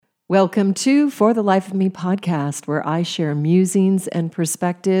Welcome to For the Life of Me podcast, where I share musings and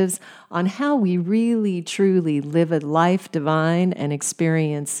perspectives on how we really, truly live a life divine and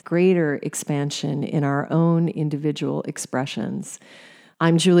experience greater expansion in our own individual expressions.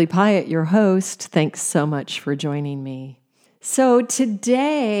 I'm Julie Pyatt, your host. Thanks so much for joining me. So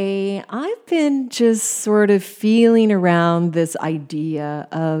today, I've been just sort of feeling around this idea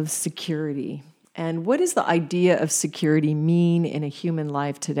of security. And what does the idea of security mean in a human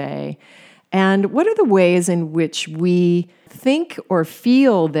life today? And what are the ways in which we think or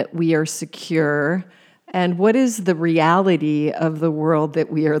feel that we are secure? And what is the reality of the world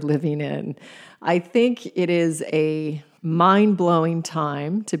that we are living in? I think it is a mind-blowing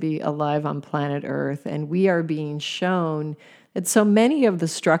time to be alive on planet Earth, and we are being shown that so many of the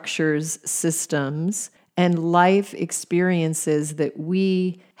structures, systems, and life experiences that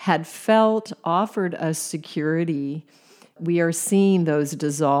we had felt offered us security, we are seeing those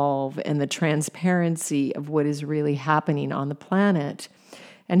dissolve and the transparency of what is really happening on the planet.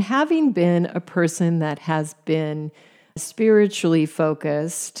 And having been a person that has been spiritually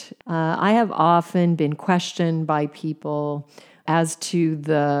focused, I have often been questioned by people as to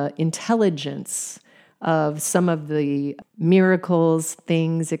the intelligence of some of the miracles,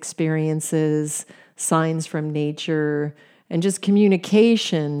 things, experiences, signs from nature, and just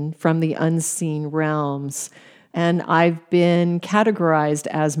communication from the unseen realms. And I've been categorized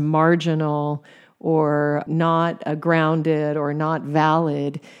as marginal or not grounded or not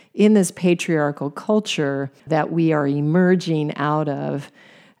valid in this patriarchal culture that we are emerging out of.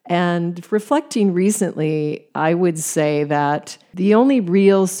 And reflecting recently, I would say that the only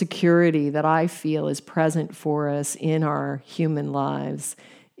real security that I feel is present for us in our human lives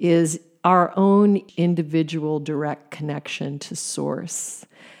is our own individual direct connection to Source.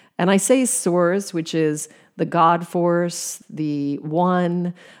 And I say Source, which is the God force, the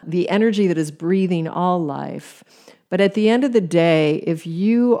one, the energy that is breathing all life. But at the end of the day, if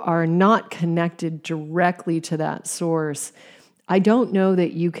you are not connected directly to that source, I don't know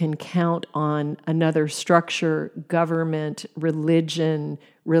that you can count on another structure, government, religion,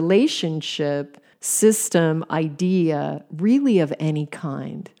 relationship, system, idea, really of any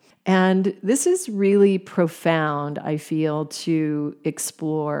kind. And this is really profound, I feel, to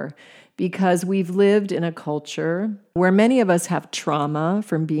explore because we've lived in a culture where many of us have trauma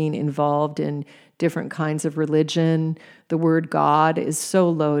from being involved in different kinds of religion. The word God is so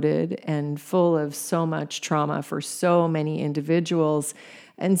loaded and full of so much trauma for so many individuals.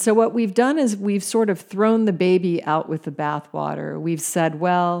 And so what we've done is we've sort of thrown the baby out with the bathwater. We've said,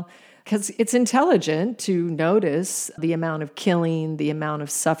 well, because it's intelligent to notice the amount of killing, the amount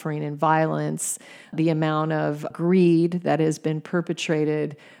of suffering and violence, the amount of greed that has been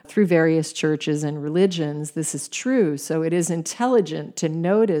perpetrated through various churches and religions. This is true. So it is intelligent to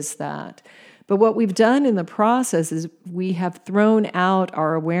notice that. But what we've done in the process is we have thrown out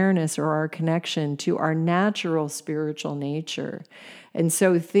our awareness or our connection to our natural spiritual nature. And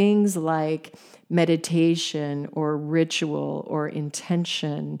so things like meditation or ritual or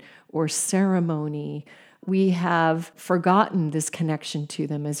intention or ceremony, we have forgotten this connection to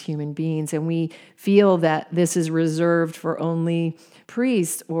them as human beings. And we feel that this is reserved for only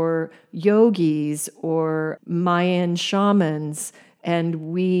priests or yogis or Mayan shamans.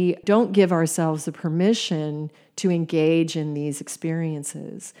 And we don't give ourselves the permission to engage in these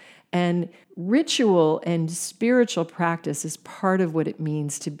experiences. And ritual and spiritual practice is part of what it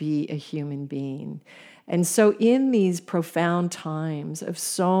means to be a human being. And so in these profound times of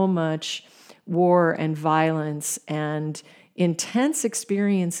so much war and violence and intense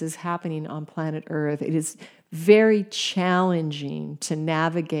experiences happening on planet Earth, it is very challenging to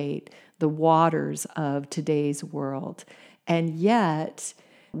navigate the waters of today's world. And yet,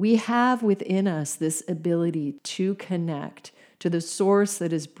 we have within us this ability to connect to the source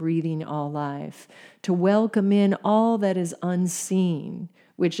that is breathing all life, to welcome in all that is unseen,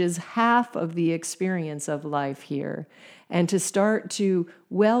 which is half of the experience of life here, and to start to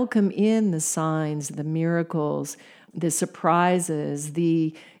welcome in the signs, the miracles, the surprises,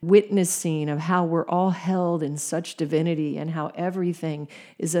 the witnessing of how we're all held in such divinity and how everything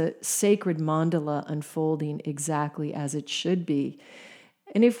is a sacred mandala unfolding exactly as it should be.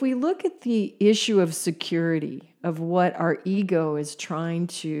 And if we look at the issue of security, of what our ego is trying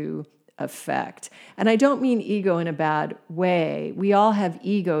to effect. And I don't mean ego in a bad way. We all have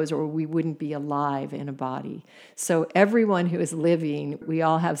egos or we wouldn't be alive in a body. So everyone who is living, we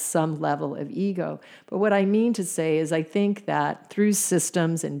all have some level of ego. But what I mean to say is I think that through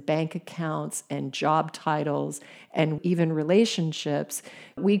systems and bank accounts and job titles and even relationships,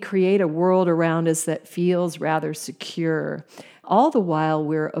 we create a world around us that feels rather secure. All the while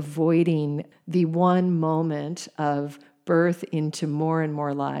we're avoiding the one moment of birth into more and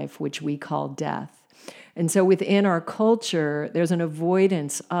more life, which we call death. And so within our culture, there's an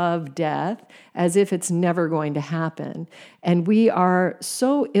avoidance of death as if it's never going to happen. And we are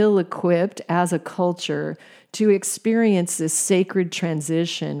so ill-equipped as a culture to experience this sacred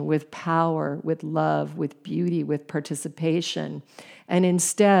transition with power, with love, with beauty, with participation. And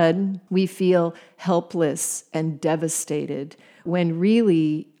instead, we feel helpless and devastated when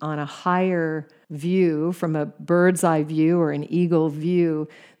really on a higher view, from a bird's eye view or an eagle view,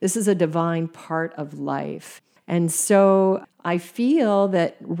 this is a divine part of life. And so I feel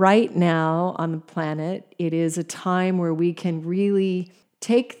that right now on the planet, it is a time where we can really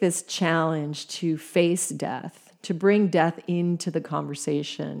take this challenge to face death, to bring death into the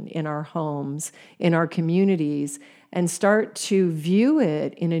conversation in our homes, in our communities, and start to view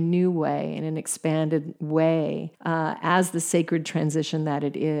it in a new way, in an expanded way, as the sacred transition that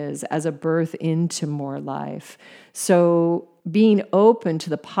it is, as a birth into more life. So being open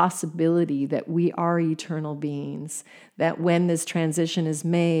to the possibility that we are eternal beings, that when this transition is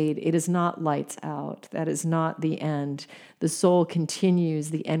made, it is not lights out. That is not the end. The soul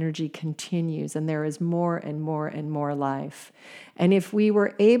continues, the energy continues, and there is more and more and more life. And if we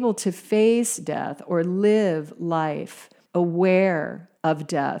were able to face death or live life aware of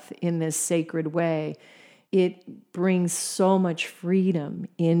death in this sacred way, it brings so much freedom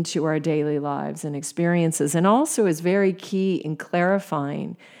into our daily lives and experiences, and also is very key in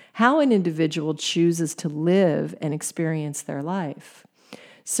clarifying how an individual chooses to live and experience their life.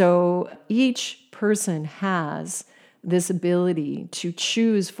 So each person has this ability to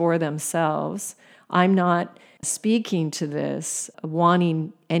choose for themselves. I'm not speaking to this,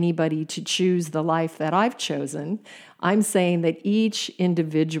 wanting anybody to choose the life that I've chosen. I'm saying that each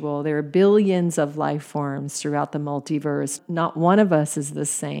individual, there are billions of life forms throughout the multiverse. Not one of us is the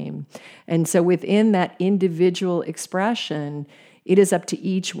same. And so within that individual expression, it is up to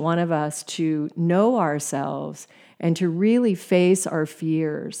each one of us to know ourselves and to really face our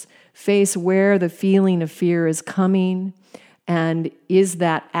fears, face where the feeling of fear is coming. And is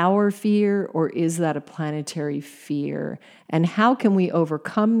that our fear or is that a planetary fear? And how can we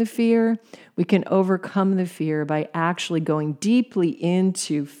overcome the fear? We can overcome the fear by actually going deeply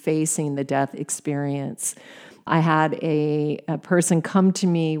into facing the death experience. I had a person come to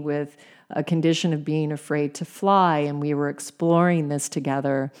me with a condition of being afraid to fly, and we were exploring this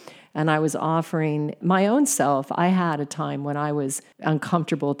together. And I was offering my own self. I had a time when I was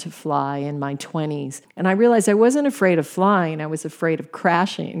uncomfortable to fly in my 20s. And I realized I wasn't afraid of flying. I was afraid of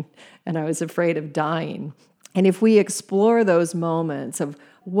crashing, and I was afraid of dying. And if we explore those moments of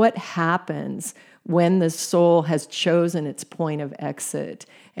what happens when the soul has chosen its point of exit,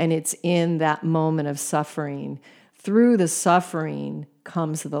 and it's in that moment of suffering, through the suffering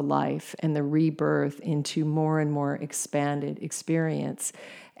comes the life and the rebirth into more and more expanded experience.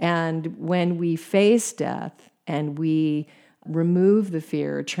 And when we face death and we remove the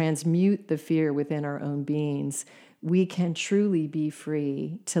fear, transmute the fear within our own beings, we can truly be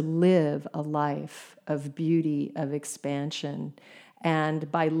free to live a life of beauty, of expansion.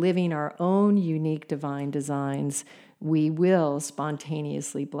 And by living our own unique divine designs, we will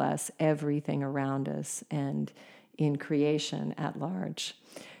spontaneously bless everything around us and in creation at large.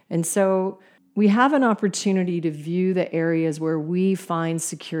 And so we have an opportunity to view the areas where we find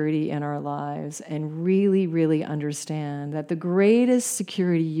security in our lives and really, really understand that the greatest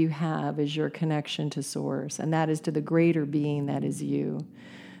security you have is your connection to Source, and that is to the greater being that is you.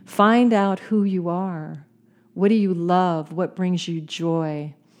 Find out who you are. What do you love? What brings you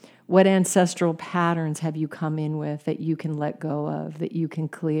joy? What ancestral patterns have you come in with that you can let go of, that you can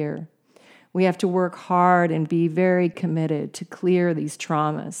clear? We have to work hard and be very committed to clear these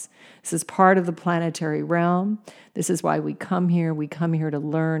traumas. This is part of the planetary realm. This is why we come here. We come here to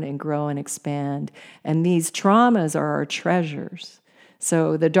learn and grow and expand. And these traumas are our treasures.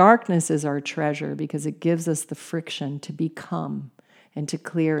 So the darkness is our treasure because it gives us the friction to become and to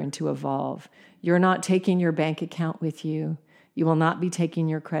clear and to evolve. You're not taking your bank account with you. You will not be taking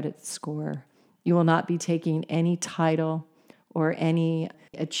your credit score. You will not be taking any title or any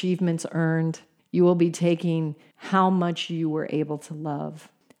achievements earned. You will be taking how much you were able to love.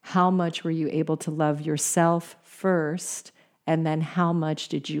 How much were you able to love yourself first And then how much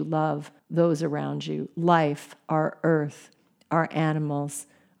did you love those around you? Life, our earth, our animals,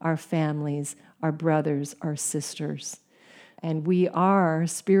 our families, our brothers, our sisters. And we are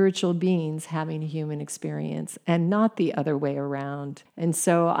spiritual beings having a human experience and not the other way around. And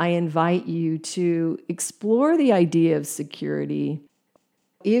so I invite you to explore the idea of security.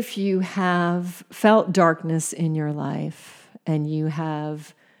 If you have felt darkness in your life and you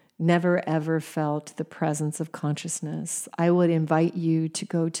have never ever felt the presence of consciousness, I would invite you to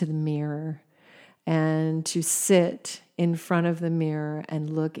go to the mirror and to sit in front of the mirror and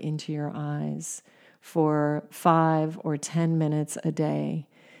look into your eyes for 5 or 10 minutes a day.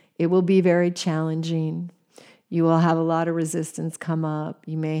 It will be very challenging. You will have a lot of resistance come up.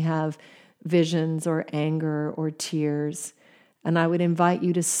 You may have visions or anger or tears. And I would invite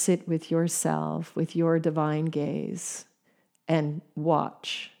you to sit with yourself, with your divine gaze, and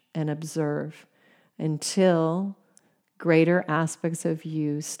watch and observe until greater aspects of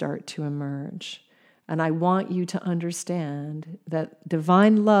you start to emerge. And I want you to understand that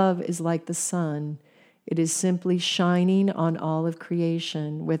divine love is like the sun. It is simply shining on all of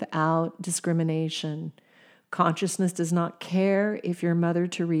creation without discrimination. Consciousness does not care if you're Mother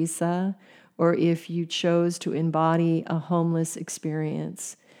Teresa or if you chose to embody a homeless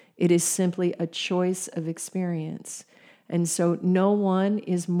experience. It is simply a choice of experience. And so no one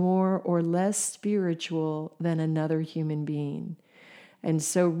is more or less spiritual than another human being. And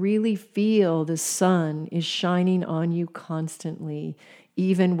so really feel the sun is shining on you constantly.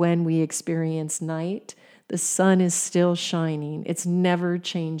 Even when we experience night, the sun is still shining. It's never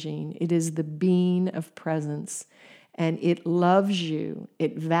changing. It is the being of presence. And it loves you,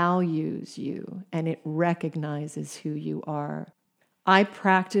 it values you, and it recognizes who you are. I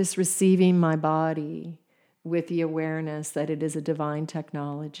practice receiving my body with the awareness that it is a divine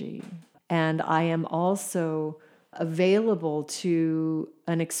technology. And I am also available to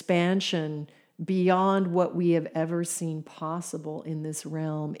an expansion beyond what we have ever seen possible in this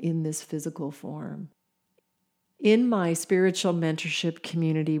realm, in this physical form. In my spiritual mentorship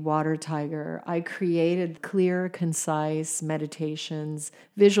community, Water Tiger, I created clear, concise meditations,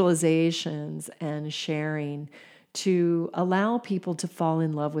 visualizations, and sharing to allow people to fall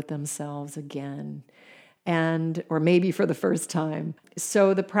in love with themselves again, or maybe for the first time.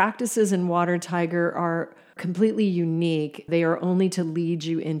 So the practices in Water Tiger are completely unique. They are only to lead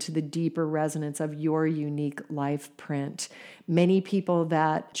you into the deeper resonance of your unique life print. Many people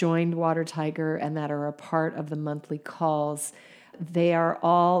that joined Water Tiger and that are a part of the monthly calls, they are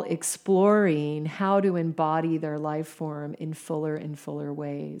all exploring how to embody their life form in fuller and fuller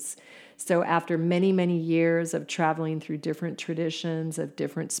ways. So after many, many years of traveling through different traditions, of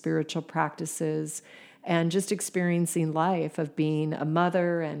different spiritual practices, and just experiencing life of being a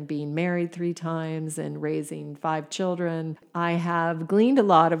mother and being married 3 times and raising 5 children, I have gleaned a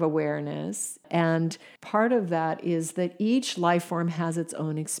lot of awareness. And part of that is that each life form has its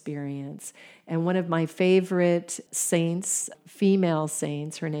own experience. And one of my favorite saints, female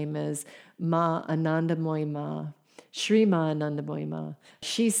saints, her name is Ma Anandamoyi Ma, Sri Ma Anandamoyi Ma.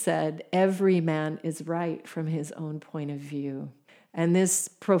 She said, every man is right from his own point of view. And this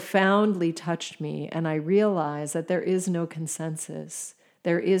profoundly touched me, and I realized that there is no consensus.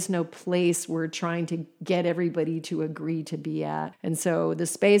 There is no place we're trying to get everybody to agree to be at. And so the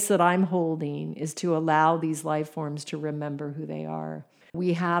space that I'm holding is to allow these life forms to remember who they are.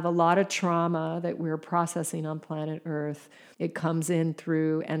 We have a lot of trauma that we're processing on planet Earth. It comes in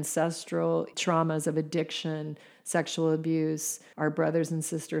through ancestral traumas of addiction, sexual abuse. Our brothers and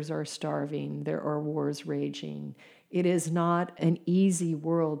sisters are starving. There are wars raging. It is not an easy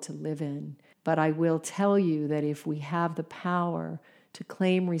world to live in, but I will tell you that if we have the power to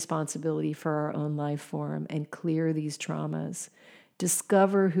claim responsibility for our own life form and clear these traumas,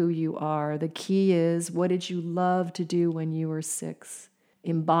 discover who you are. The key is, what did you love to do when you were 6?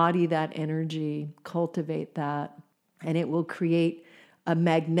 Embody that energy, cultivate that, and it will create a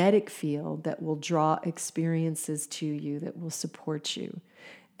magnetic field that will draw experiences to you that will support you.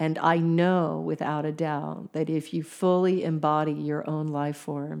 And I know without a doubt that if you fully embody your own life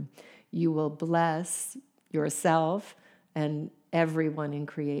form, you will bless yourself and everyone in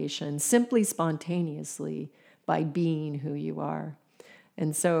creation simply spontaneously by being who you are.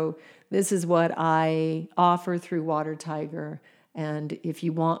 And so this is what I offer through Water Tiger. And if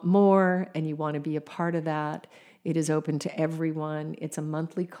you want more and you want to be a part of that, It is open to everyone. It's a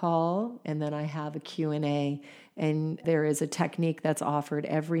monthly call, and then I have a Q&A, and there is a technique that's offered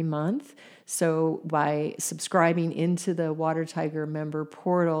every month. So by subscribing into the Water Tiger member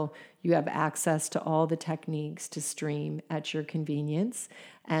portal, you have access to all the techniques to stream at your convenience.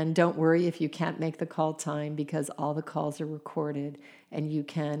 And don't worry if you can't make the call time, because all the calls are recorded and you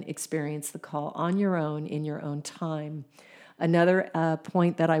can experience the call on your own in your own time. Another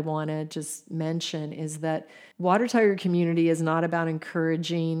point that I want to just mention is that Water Tiger community is not about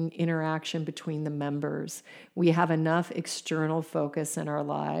encouraging interaction between the members. We have enough external focus in our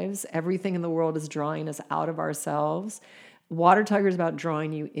lives. Everything in the world is drawing us out of ourselves. Water Tiger is about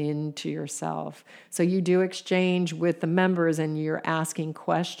drawing you into yourself. So you do exchange with the members and you're asking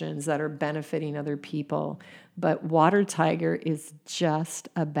questions that are benefiting other people. But Water Tiger is just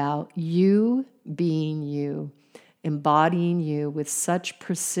about you being you, embodying you with such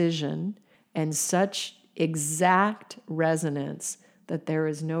precision and such exact resonance that there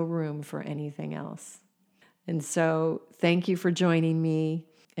is no room for anything else. And so thank you for joining me.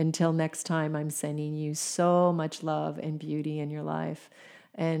 Until next time, I'm sending you so much love and beauty in your life.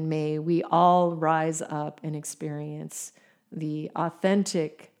 And may we all rise up and experience the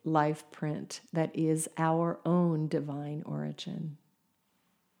authentic life print that is our own divine origin.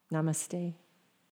 Namaste.